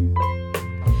דיכאון,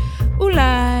 אולי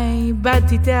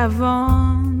איבדתי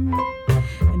תיאבון,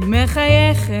 אני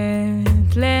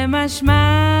מחייכת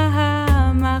למשמע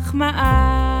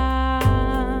המחמאה.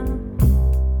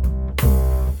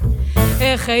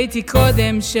 איך הייתי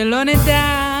קודם שלא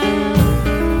נדע,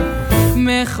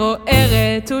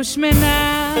 מכוערת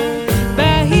ושמנה,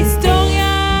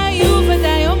 בהיסטוריה היו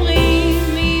ודאי אומרים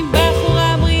היא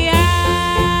בחורה בריאה.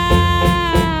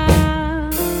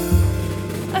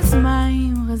 אז מה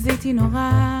אם רזיתי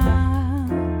נורא,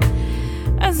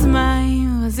 אז מה אם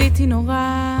רזיתי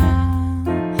נורא,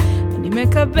 אני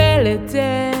מקבלת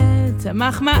את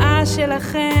המחמאה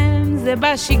שלכם, זה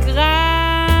בשגרה.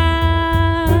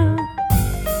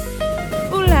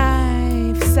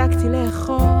 הפסקתי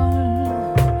לאכול,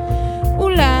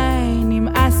 אולי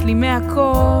נמאס לי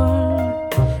מהכל,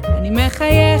 אני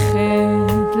מחייכת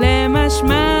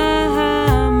למשמע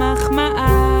המחמאה.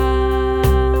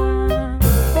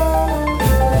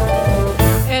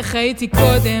 איך הייתי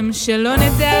קודם שלא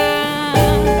נדע,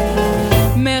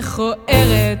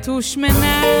 מכוערת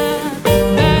ושמנה,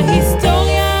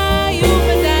 בהיסטוריה היו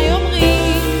ודאי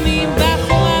אומרים היא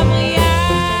בחורה בריאה.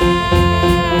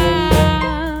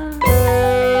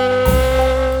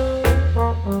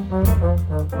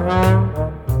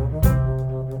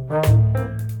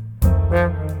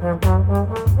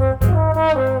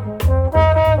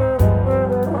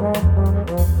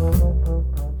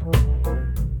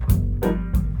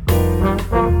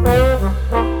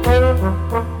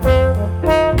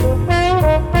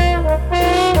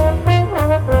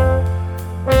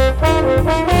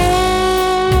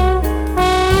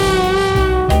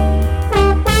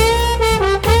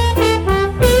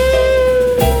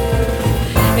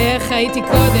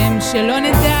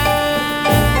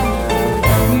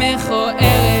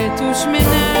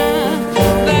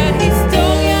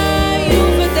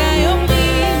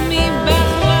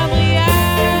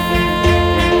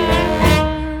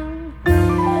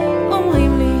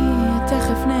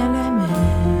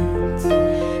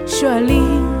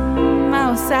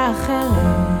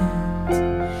 אחרת.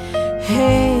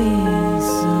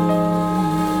 איזו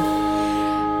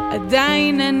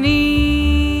עדיין אני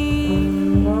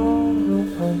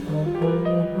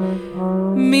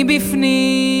מבפנים.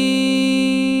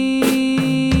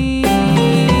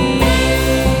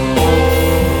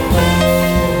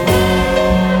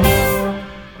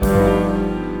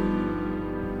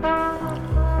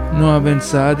 נועה בן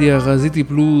סעדיה, רזיתי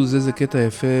בלוז, איזה קטע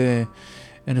יפה.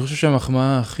 אני חושב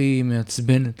שהמחמאה הכי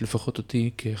מעצבנת, לפחות אותי,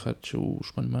 כאחד שהוא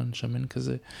שמנמן, שמן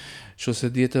כזה, שעושה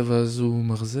דיאטה ואז הוא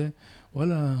מרזה,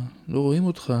 וואלה, לא רואים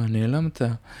אותך, נעלמת.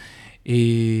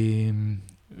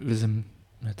 וזה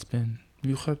מעצבן,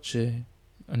 במיוחד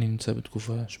שאני נמצא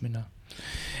בתקופה שמנה.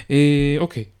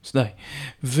 אוקיי, אז די.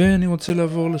 ואני רוצה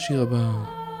לעבור לשיר הבא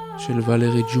של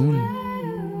ולרי ג'ון,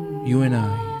 You and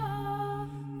I.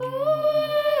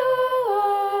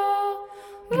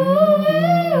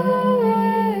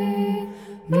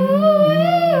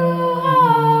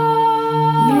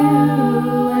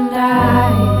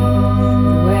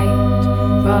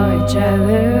 Each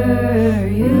other,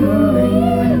 you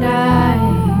and I,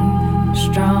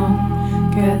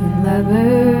 stronger than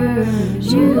lovers.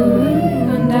 You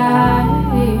and I,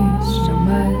 so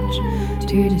much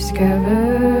to discover.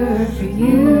 For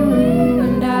you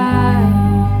and I,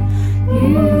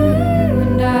 you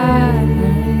and I.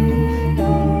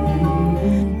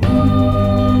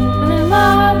 When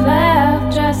love left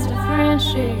just a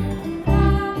friendship,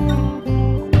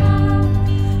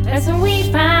 that's when we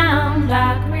found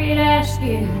our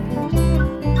rescue.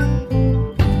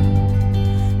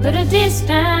 But a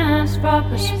distance for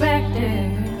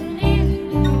perspective,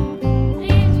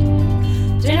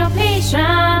 to no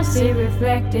patience,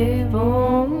 irreflective.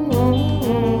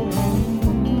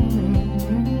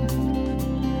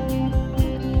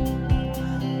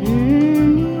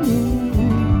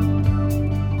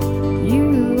 You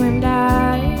and I.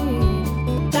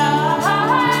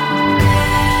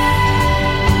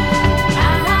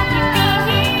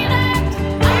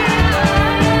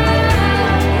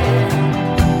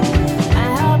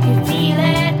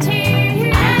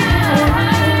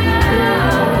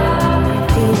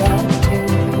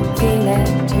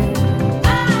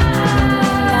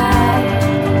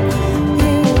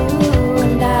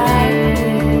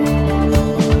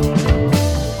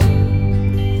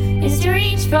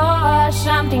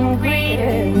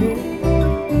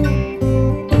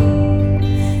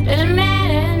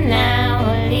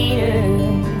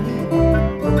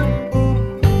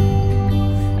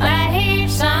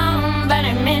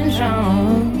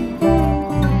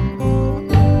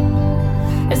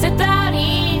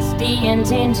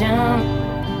 Intention.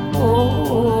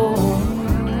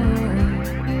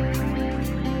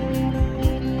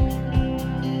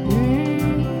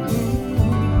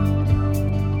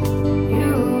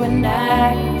 You and I.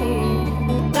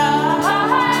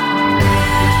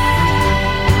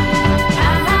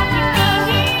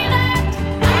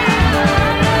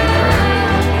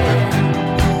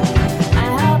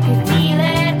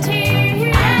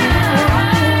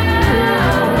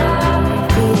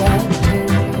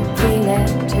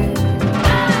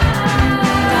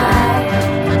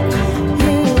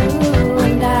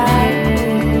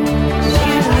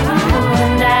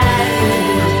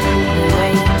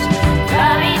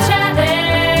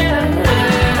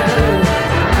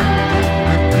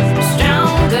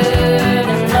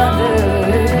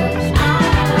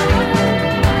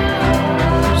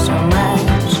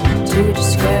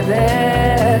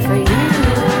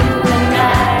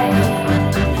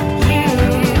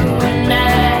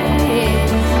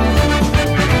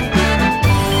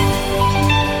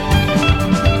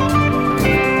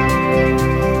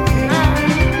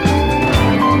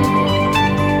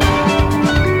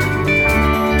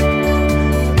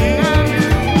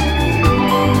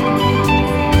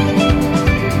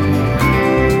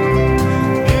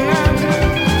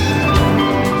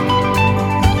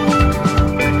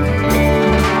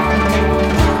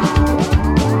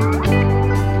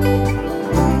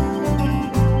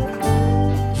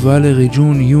 ולרי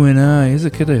ג'ון, You and I, איזה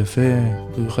קטע יפה,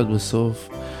 במיוחד בסוף.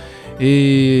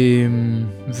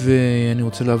 ואני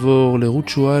רוצה לעבור לרות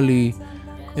שואלי,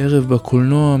 ערב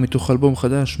בקולנוע, מתוך אלבום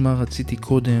חדש, מה רציתי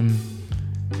קודם,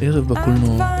 ערב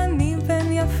בקולנוע. את ואני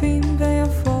בין יפים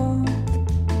ויפות,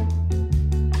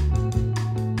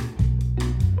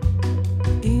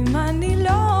 אם אני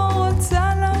לא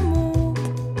רוצה למות,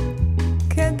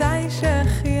 כדאי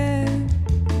שאחיה,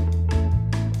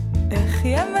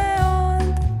 אחיה מאוד.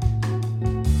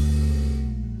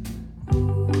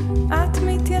 את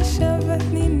מתיישבת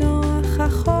נינוח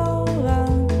אחורה,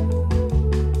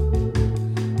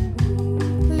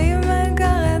 לי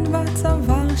מגרד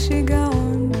בצוואר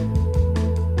שיגעון,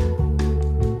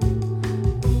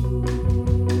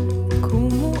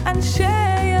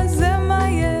 שיזה מה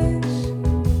יש,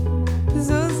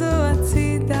 זוזו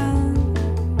הצידה,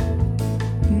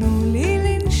 תנו לי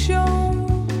לנשום,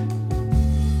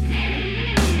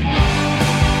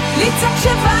 לצעוק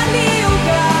שבא לי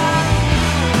עוגה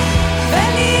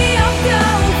ולהיות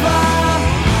אהובה,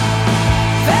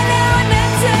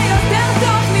 ולעונן זה יותר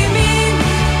טוב ממין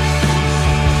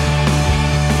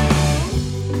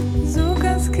זוג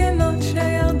הזקנות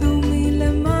שירדו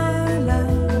מלמעלה,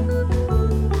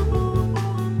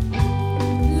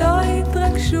 לא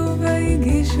התרגשו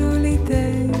והגישו לי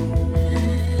תה,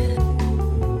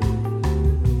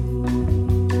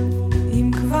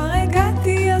 אם כבר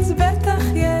הגעתי אז בטח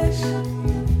יש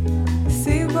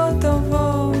סיבות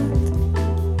טובות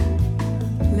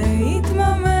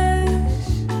להתממש,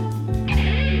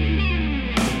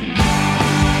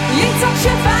 לצעוק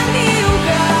שבא לי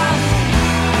עוגה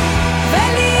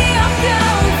ולהיות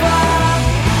אהובה,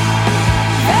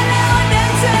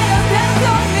 ולעונן זה יותר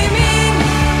טוב ממין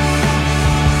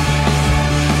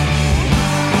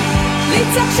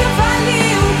לצעוק שבא לי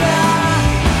עוגה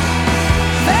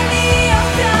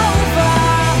ולהיות אהובה,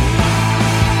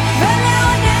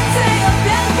 ולעונן זה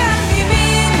יותר קל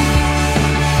ממין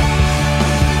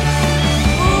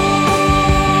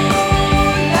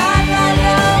לה לה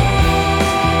לה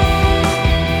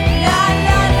לה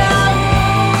לה לה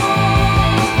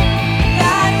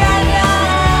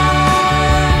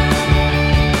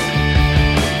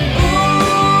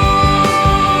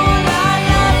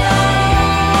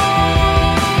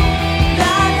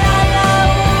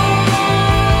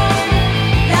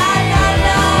לה לה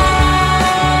לה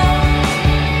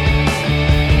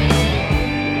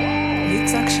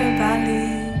לצעוק שבא לי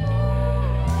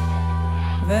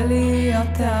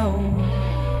ולהיות אהוב.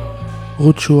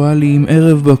 רות שואלי עם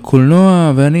ערב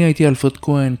בקולנוע, ואני הייתי אלפרד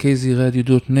כהן,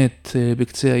 kzradio.net,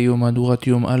 בקצה היום, מהדורת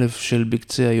יום א' של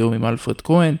בקצה היום עם אלפרד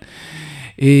כהן.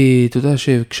 תודה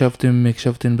שהקשבתם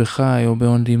בחי או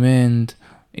ב-on demand.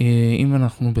 אם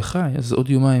אנחנו בחי, אז עוד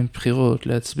יומיים בחירות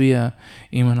להצביע.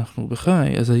 אם אנחנו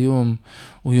בחי, אז היום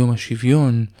הוא יום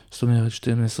השוויון, זאת אומרת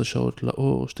 12 שעות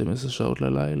לאור, 12 שעות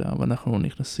ללילה, ואנחנו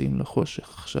נכנסים לחושך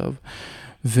עכשיו,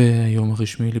 והיום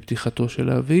הרשמי לפתיחתו של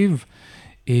האביב.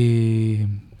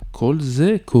 כל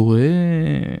זה קורה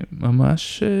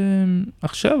ממש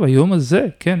עכשיו, היום הזה,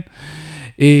 כן.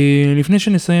 לפני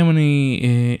שנסיים אני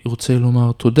רוצה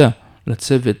לומר תודה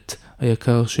לצוות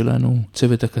היקר שלנו,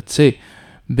 צוות הקצה,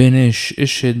 בן אש,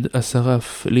 אשד,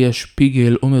 אסרף, ליה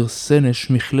שפיגל, עומר סנש,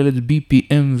 מכללת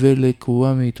BPM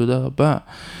ולקוואמי, תודה רבה.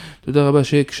 תודה רבה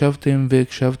שהקשבתם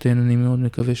והקשבתן, אני מאוד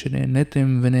מקווה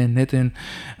שנהנתם ונהנתן.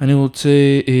 אני רוצה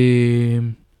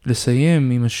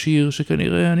לסיים עם השיר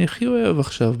שכנראה אני הכי אוהב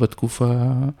עכשיו בתקופה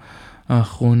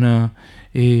האחרונה,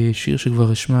 שיר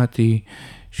שכבר השמעתי,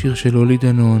 שיר של אולי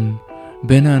דנון,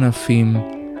 בין הענפים,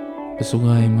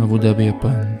 בסוגריים, עבודה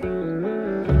ביפן.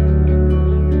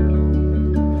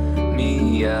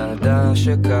 מי ידע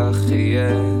שכך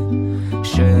יהיה,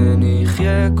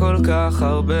 שנחיה כל כך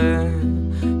הרבה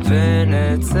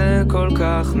ונצא כל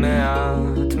כך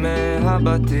מעט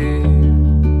מהבתים.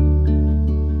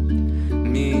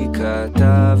 מי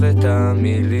כתב את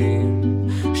המילים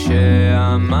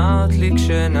שאמרת לי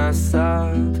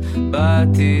כשנסעת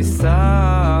בטיסה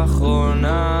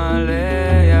האחרונה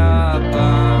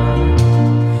ליפן?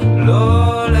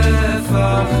 לא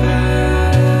לפחד,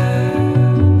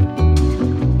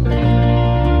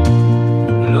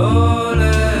 לא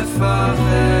לפחד,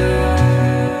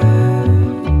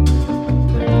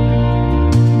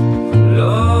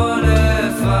 לא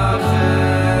לפחד.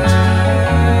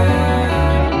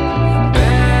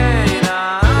 בין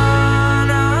הענפים,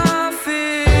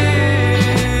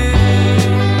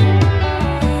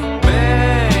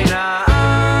 בין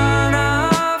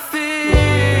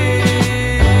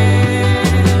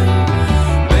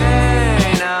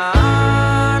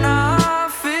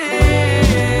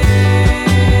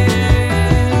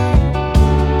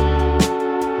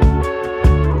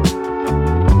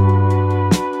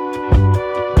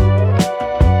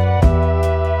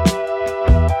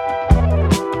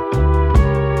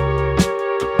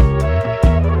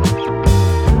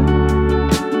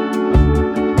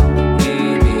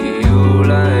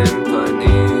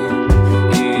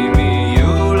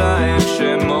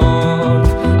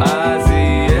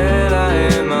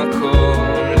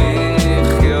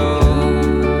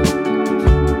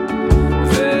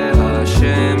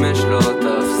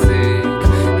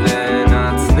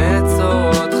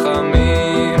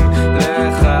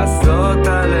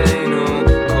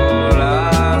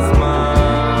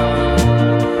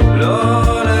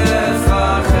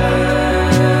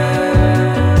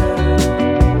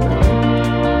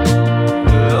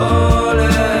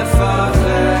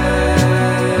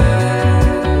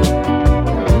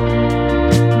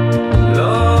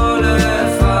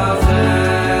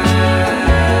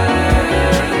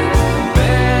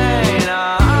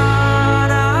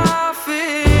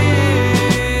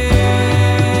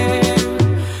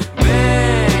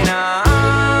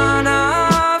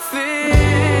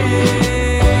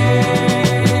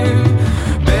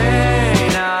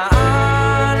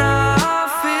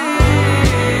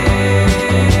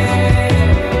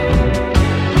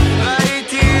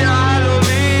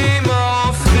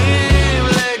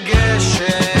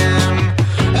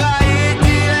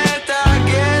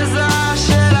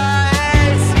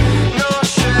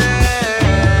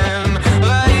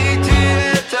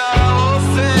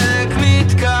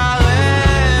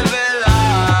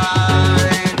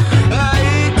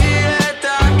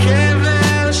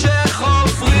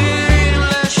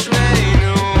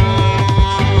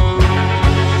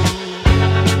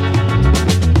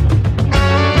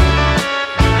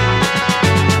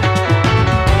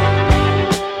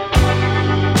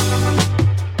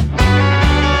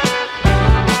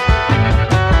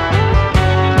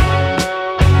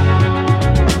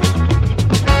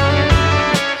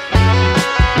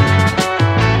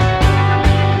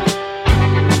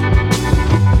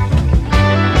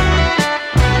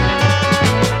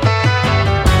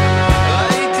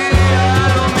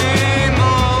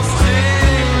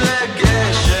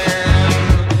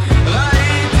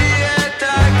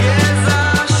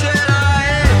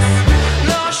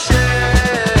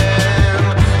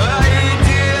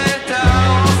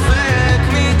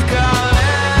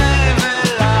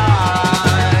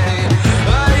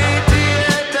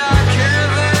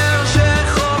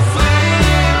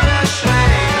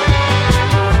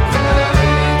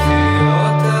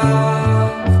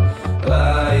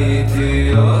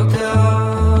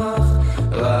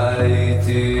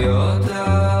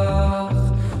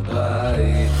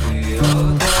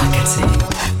הקצה.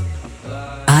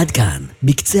 עד כאן,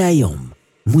 בקצה היום.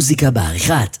 מוזיקה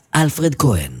בעריכת אלפרד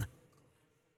כהן.